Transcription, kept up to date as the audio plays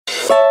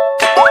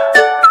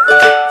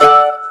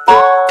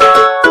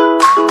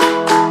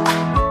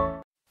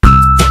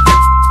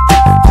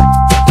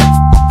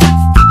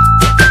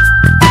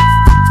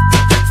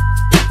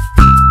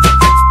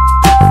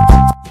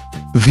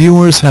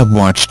viewers have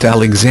watched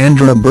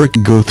Alexandra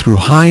Burke go through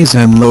highs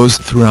and lows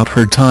throughout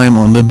her time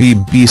on the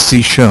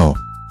BBC show.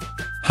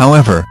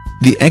 However,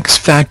 the X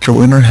Factor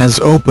winner has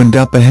opened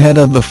up ahead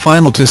of the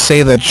final to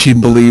say that she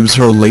believes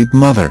her late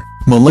mother,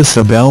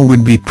 Melissa Bell,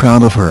 would be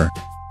proud of her.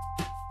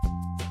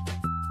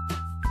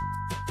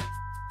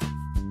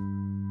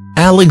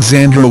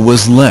 Alexandra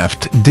was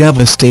left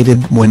devastated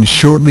when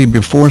shortly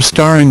before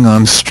starring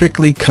on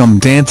Strictly Come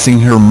Dancing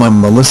her mum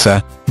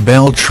Melissa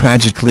Bell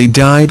tragically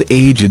died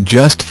aged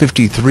just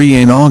 53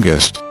 in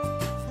August.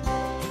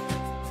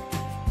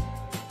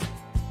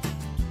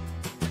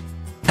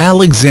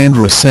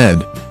 Alexandra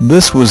said,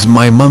 "This was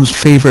my mum's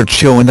favorite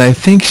show and I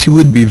think she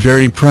would be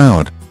very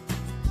proud.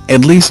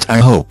 At least I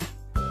hope.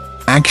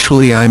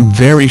 Actually, I'm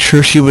very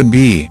sure she would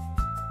be.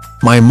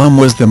 My mum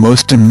was the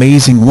most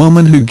amazing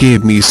woman who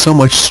gave me so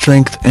much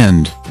strength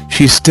and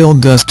she still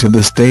does to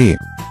this day.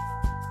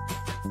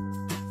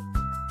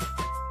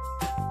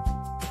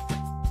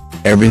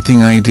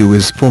 Everything I do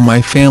is for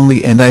my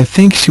family and I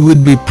think she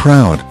would be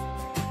proud."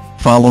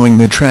 Following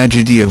the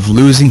tragedy of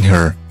losing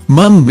her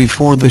mum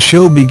before the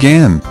show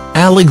began,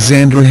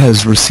 Alexandra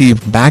has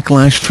received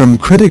backlash from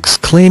critics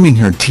claiming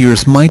her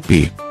tears might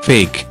be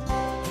fake.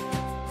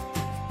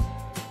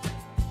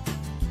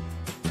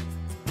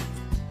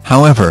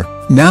 However,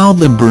 now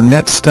the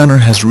brunette stunner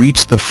has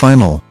reached the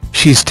final,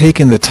 she's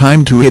taken the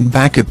time to hit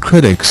back at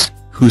critics,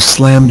 who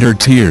slammed her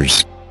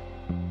tears.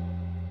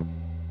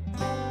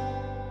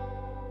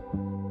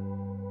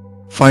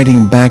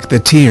 Fighting back the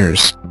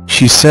tears,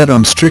 she said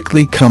on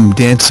Strictly Come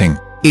Dancing,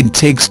 "It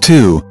takes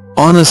two,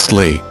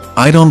 honestly,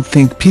 I don't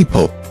think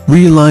people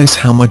realize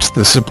how much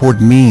the support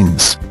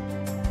means."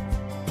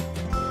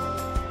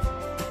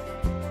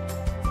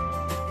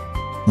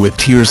 With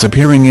tears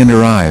appearing in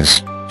her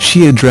eyes,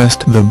 she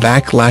addressed the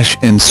backlash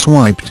and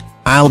swiped,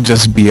 "I'll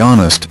just be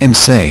honest and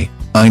say,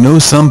 I know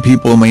some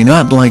people may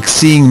not like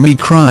seeing me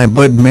cry,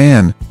 but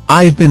man,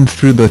 I've been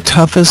through the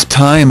toughest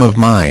time of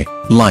my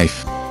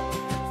life.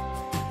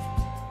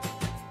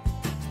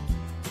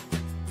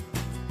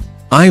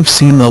 I've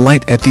seen the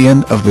light at the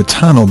end of the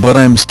tunnel but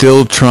I'm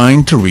still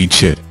trying to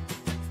reach it.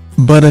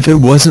 But if it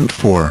wasn't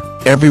for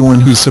everyone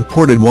who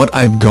supported what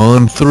I've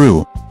gone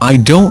through, I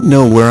don't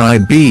know where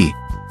I'd be.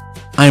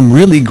 I'm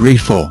really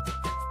grateful.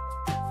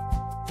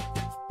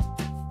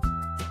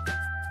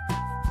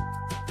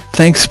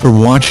 Thanks for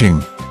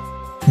watching.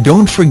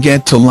 Don't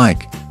forget to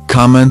like,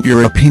 comment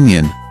your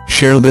opinion,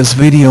 share this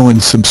video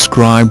and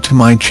subscribe to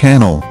my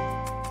channel.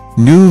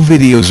 New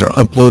videos are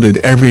uploaded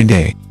every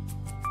day.